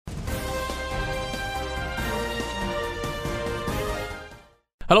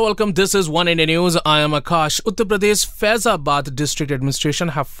Hello, welcome. This is One India News. I am Akash. Uttar Pradesh Faizabad District Administration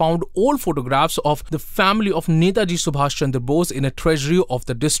have found old photographs of the family of Netaji Subhas Chandra Bose in a treasury of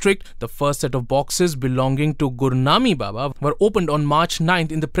the district. The first set of boxes belonging to Gumnami Baba were opened on March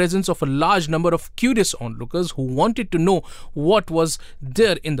 9th in the presence of a large number of curious onlookers who wanted to know what was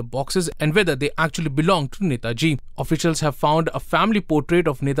there in the boxes and whether they actually belonged to Netaji. Officials have found a family portrait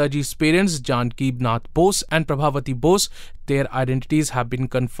of Netaji's parents, Janki Nath Bose and Prabhavati Bose. Their identities have been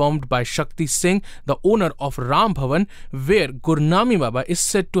confirmed by Shakti Singh, the owner of Ram Bhavan, where Gumnami Baba is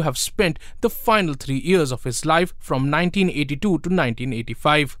said to have spent the final 3 years of his life from 1982 to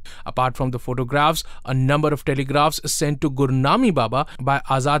 1985. Apart from the photographs, a number of telegraphs sent to Gumnami Baba by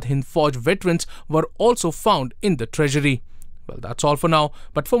Azad Hind Fauj veterans were also found in the treasury. Well, that's all for now.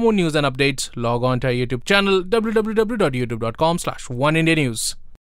 But for more news and updates, log on to our YouTube channel www.youtube.com/oneindianews.